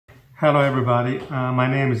Hello everybody, my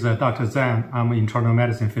name is Dr. Zhang. I'm an internal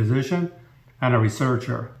medicine physician and a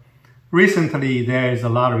researcher. Recently, there is a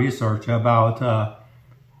lot of research about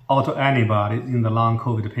autoantibodies in the long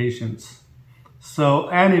COVID patients. So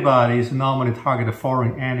antibodies normally target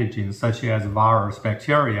foreign antigens such as virus,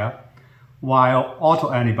 bacteria, while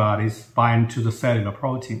autoantibodies bind to the cellular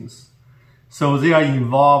proteins. So they are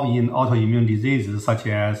involved in autoimmune diseases such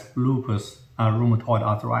as lupus and rheumatoid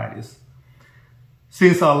arthritis.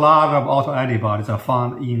 Since a lot of autoantibodies are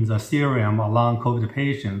found in the serum of long COVID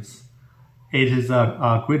patients, it is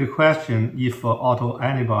a great question if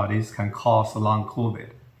autoantibodies can cause long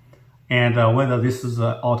COVID and whether this is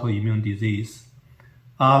an autoimmune disease.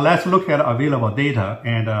 Let's look at available data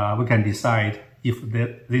and we can decide if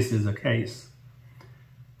this is the case.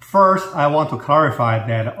 First, I want to clarify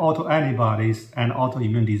that autoantibodies and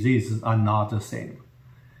autoimmune diseases are not the same.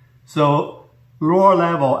 So lower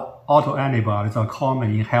level autoantibodies are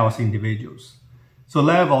common in healthy individuals. So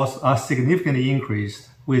levels are significantly increased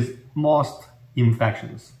with most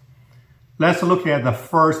infections. Let's look at the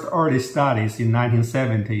first early studies in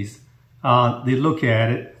 1970s. They look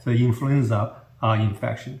at the influenza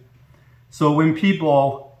infection. So when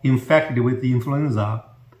people infected with the influenza,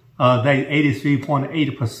 they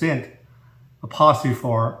 83.8% positive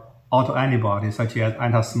for autoantibodies such as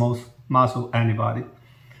anti-smooth muscle antibody.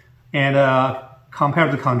 And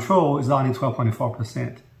compared to control is only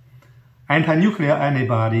 12.4%. Anti-nuclear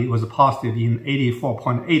antibody was positive in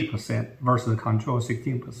 84.8% versus control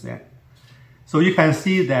 16%. So you can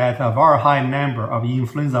see that a very high number of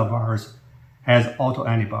influenza virus has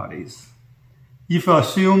autoantibodies. If you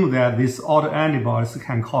assume that these autoantibodies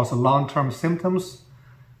can cause long-term symptoms,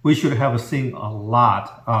 we should have seen a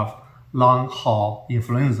lot of long-haul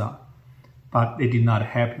influenza, but it did not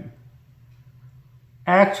happen.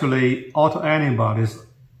 Actually, autoantibodies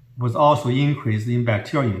was also increased in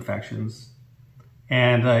bacterial infections.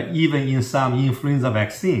 And even in some influenza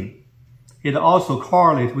vaccine, it also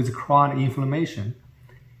correlates with chronic inflammation.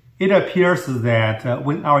 It appears that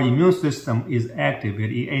when our immune system is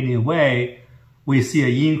activated in any way, we see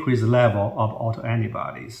an increased level of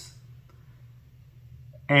autoantibodies.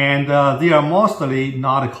 And they are mostly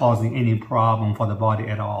not causing any problem for the body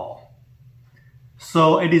at all.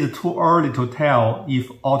 So it is too early to tell if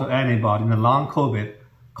autoantibody in the long COVID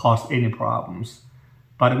cause any problems.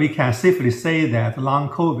 But we can safely say that long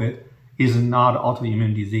COVID is not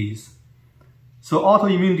autoimmune disease. So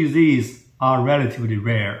autoimmune disease are relatively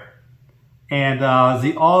rare. And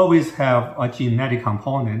they always have a genetic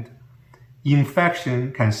component.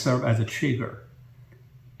 Infection can serve as a trigger.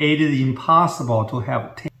 It is impossible to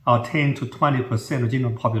have 10 to 20% of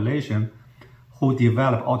general population who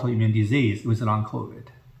develop autoimmune disease with long COVID.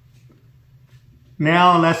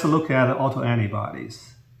 Now let's look at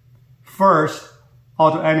autoantibodies. First,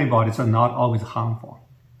 autoantibodies are not always harmful,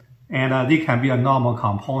 and they can be a normal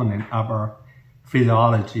component of our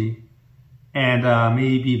physiology and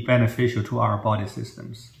may be beneficial to our body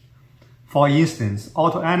systems. For instance,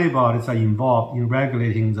 autoantibodies are involved in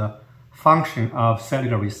regulating the function of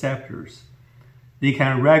cellular receptors. They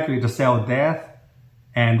can regulate cell death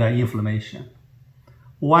and inflammation.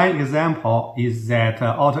 One example is that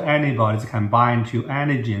autoantibodies can bind to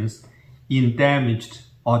antigens in damaged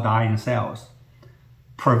or dying cells,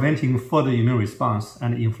 preventing further immune response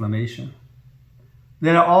and inflammation.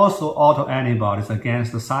 There are also autoantibodies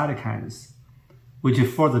against the cytokines, which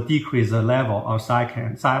further decrease the level of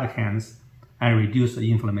cytokines and reduce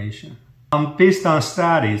the inflammation. Based on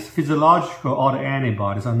studies, physiological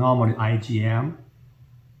autoantibodies are normally IgM,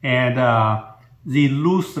 and they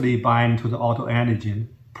loosely bind to the autoantigen,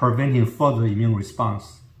 preventing further immune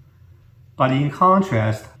response. But in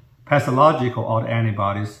contrast, pathological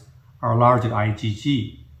autoantibodies are largely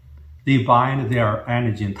IgG. They bind their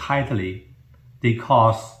antigen tightly. They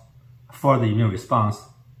cause further immune response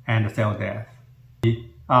and cell death.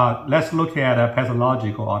 Let's look at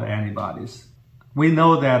pathological autoantibodies. We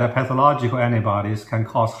know that pathological antibodies can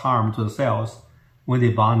cause harm to the cells when they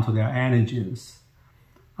bind to their antigens.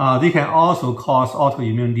 They can also cause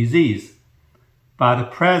autoimmune disease, but the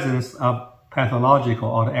presence of pathological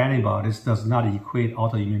autoantibodies does not equate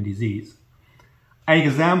autoimmune disease. An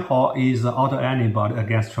example is the autoantibody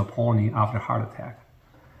against troponin after heart attack.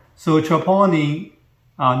 So troponin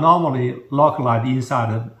normally localized inside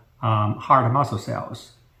the heart muscle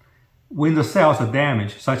cells. When the cells are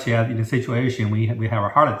damaged, such as in the situation we have a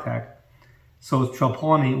heart attack, so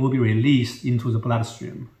troponin will be released into the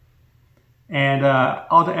bloodstream. And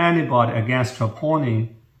autoantibody against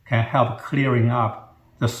troponin can help clearing up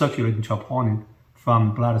the circulating troponin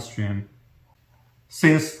from bloodstream.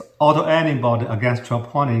 Since autoantibody against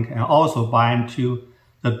troponin can also bind to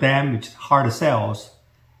the damaged heart cells,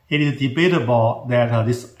 it is debatable that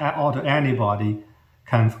this autoantibody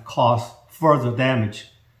can cause further damage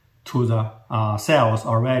to the cells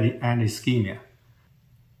already and ischemia.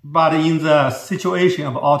 But in the situation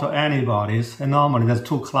of autoantibodies, normally there's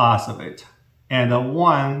two classes of it. And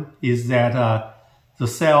one is that the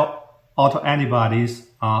cell autoantibodies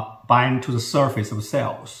bind to the surface of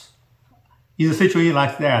cells. In a situation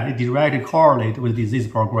like that, it directly correlates with disease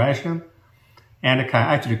progression and can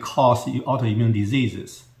actually cause autoimmune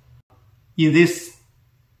diseases. In this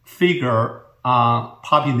figure,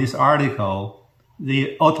 published in this article,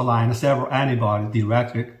 they outlined several antibodies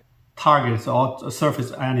directly targets the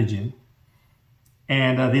surface antigen,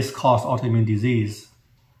 and this causes autoimmune disease.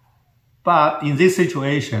 But in this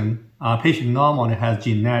situation, patient normally has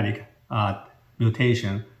genetic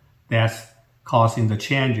mutation that's causing the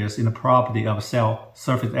changes in the property of cell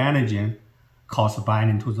surface antigen caused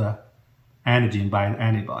binding to the antigen by an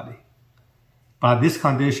antibody. But this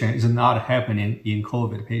condition is not happening in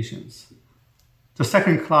COVID patients. The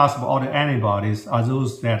second class of autoantibodies are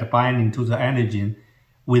those that binding to the antigen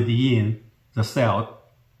within the cell.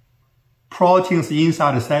 Proteins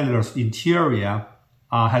inside the cellular interior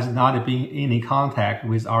has not been in any contact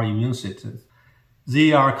with our immune system.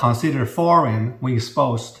 They are considered foreign when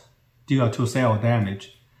exposed due to cell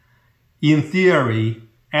damage. In theory,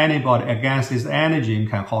 antibody against this antigen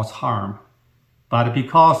can cause harm, but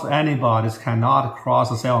because antibodies cannot cross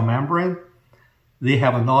the cell membrane, they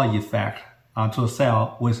have no effect to the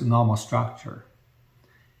cell with normal structure.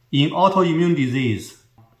 In autoimmune disease,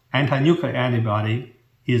 anti-nuclear antibody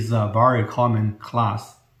is a very common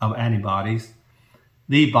class of antibodies.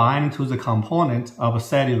 They bind to the component of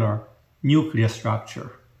cellular nuclear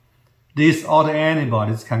structure. These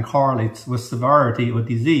autoantibodies can correlate with severity of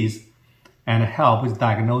disease and help with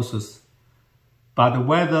diagnosis, but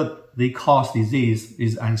whether they cause disease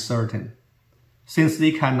is uncertain. Since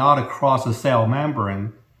they cannot cross the cell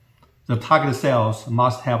membrane, the target cells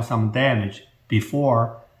must have some damage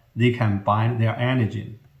before they can bind their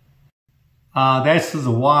antigen. That's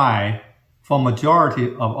why, for majority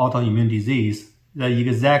of autoimmune disease, the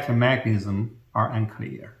exact mechanisms are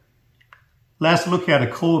unclear. Let's look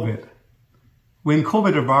at COVID. When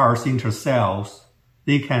COVID virus enters cells,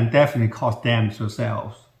 they can definitely cause damage to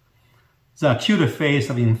cells. The acute phase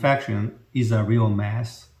of infection is a real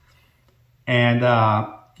mess. And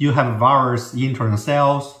you have virus entering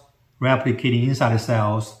cells, replicating inside the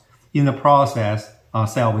cells. In the process, a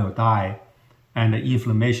cell will die, and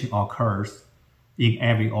inflammation occurs in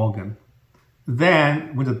every organ.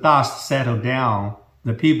 Then, when the dust settles down,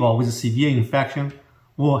 the people with severe infection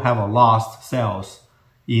will have lost cells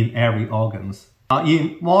in every organs.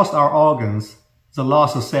 In most of our organs, the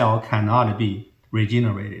lost cell cannot be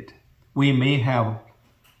regenerated. We may have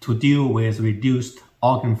to deal with reduced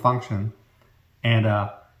organ function and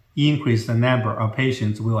increase the number of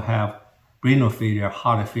patients will have renal failure,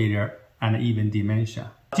 heart failure, and even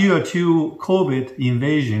dementia. Due to COVID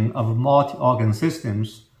invasion of multi-organ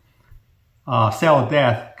systems, cell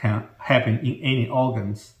death can happen in any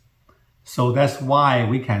organs. So that's why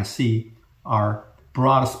we can see our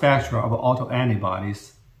broad spectrum of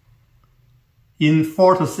autoantibodies. In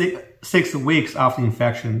 4 to 6 weeks after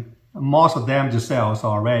infection, most damaged cells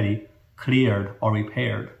are already cleared or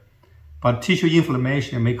repaired. But tissue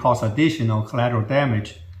inflammation may cause additional collateral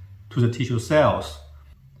damage to the tissue cells.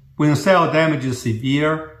 When cell damage is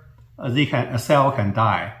severe, a cell can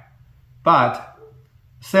die. But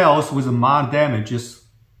cells with mild damages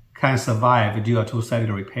can survive due to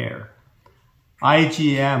cellular repair.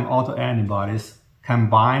 IgM autoantibodies can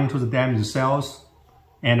bind to the damaged cells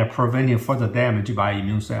and preventing further damage by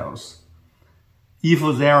immune cells. If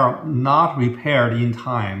they are not repaired in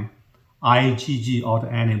time, IgG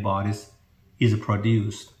autoantibodies is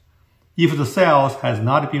produced. If the cells has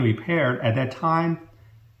not been repaired at that time,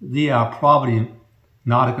 they are probably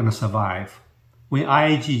not going to survive. When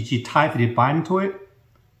IgG tightly bind to it,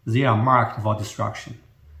 they are marked for destruction.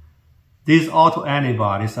 These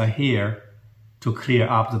autoantibodies are here to clear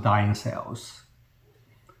up the dying cells.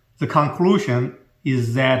 The conclusion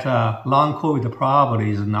is that long COVID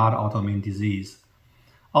probably is not autoimmune disease.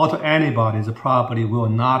 Autoantibodies probably will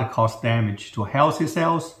not cause damage to healthy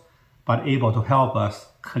cells, but able to help us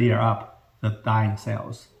clear up the dying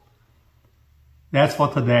cells. That's for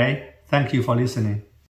today. Thank you for listening.